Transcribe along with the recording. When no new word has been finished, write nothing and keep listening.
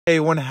Hey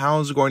everyone,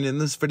 how's it going? In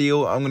this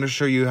video, I'm going to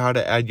show you how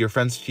to add your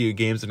friends to your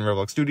games in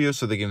Roblox Studio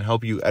so they can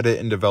help you edit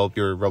and develop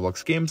your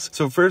Roblox games.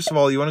 So first of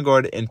all, you want to go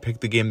ahead and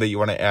pick the game that you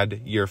want to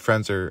add your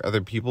friends or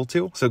other people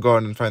to. So go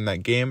ahead and find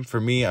that game.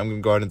 For me, I'm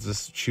going to go ahead and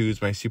just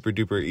choose my super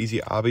duper easy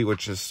obby,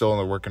 which is still in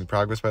the work in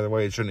progress, by the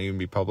way. It shouldn't even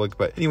be public.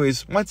 But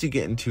anyways, once you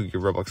get into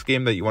your Roblox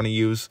game that you want to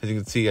use, as you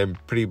can see, I'm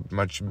pretty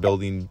much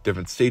building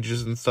different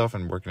stages and stuff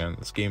and working on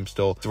this game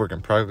still. It's a work in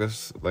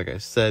progress, like I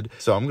said.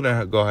 So I'm going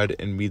to go ahead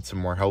and need some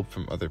more help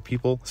from other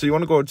people. So you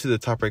want to go to the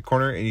top right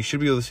corner and you should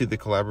be able to see the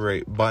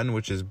collaborate button,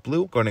 which is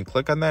blue. Go ahead and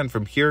click on that, and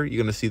from here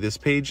you're going to see this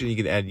page and you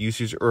can add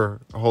users or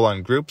hold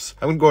on groups.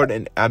 I'm going to go ahead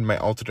and add my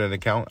alternate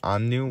account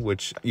on new,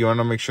 which you want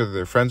to make sure that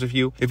they're friends with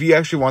you. If you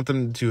actually want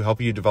them to help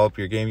you develop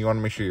your game, you want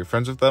to make sure you're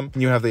friends with them,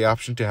 and you have the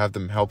option to have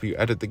them help you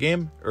edit the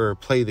game or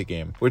play the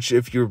game, which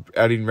if you're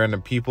adding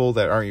random people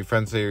that aren't your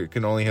friends, they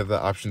can only have the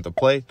option to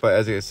play. But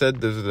as I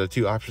said, those are the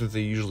two options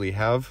they usually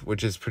have,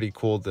 which is pretty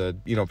cool to,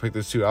 pick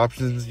those two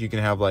options. You can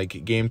have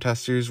like game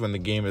testers when the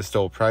game is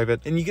still private,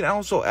 and you can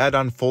also add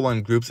on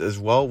full-on groups as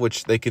well,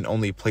 which they can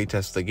only play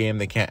test the game.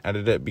 They can't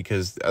edit it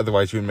because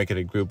otherwise you would make it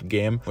a group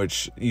game,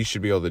 which you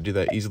should be able to do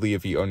that easily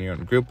if you own your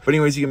own group. But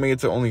anyways, you can make it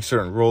so only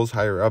certain roles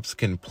higher ups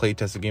can play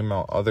test the game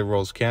while other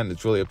roles can't.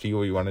 It's really up to you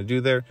what you want to do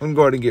there. I'm gonna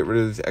go ahead and get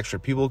rid of these extra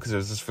people because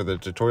this is for the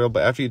tutorial.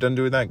 But after you're done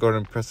doing that, go ahead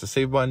and press the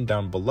save button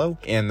down below,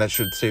 and that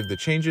should save the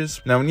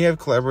changes. Now when you have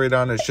collaborate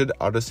on, it should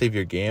auto save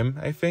your game,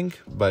 I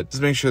think, but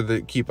just make sure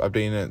that keep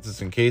updating it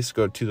just in case.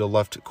 Go to the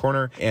left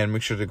corner and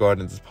make sure to go ahead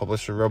and just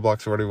publish the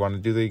Roblox or whatever you want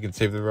to do there. You can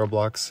save the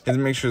Roblox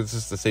and make sure it's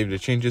just to save the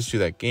changes to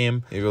that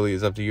game. It really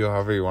is up to you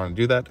however you want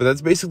to do that. But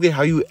that's basically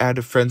how you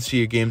add friends to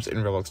your games in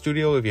Roblox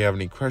Studio. If you have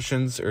any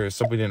questions or if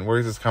something didn't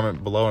work, just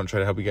comment below and try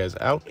to help you guys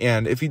out.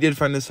 And if you did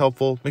find this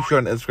helpful, make sure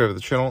to subscribe to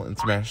the channel and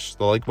smash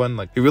the like button.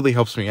 It really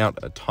helps me out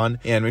a ton.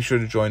 And make sure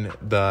to join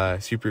the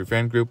Super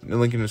fan group. The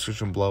link in the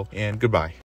description below. And goodbye.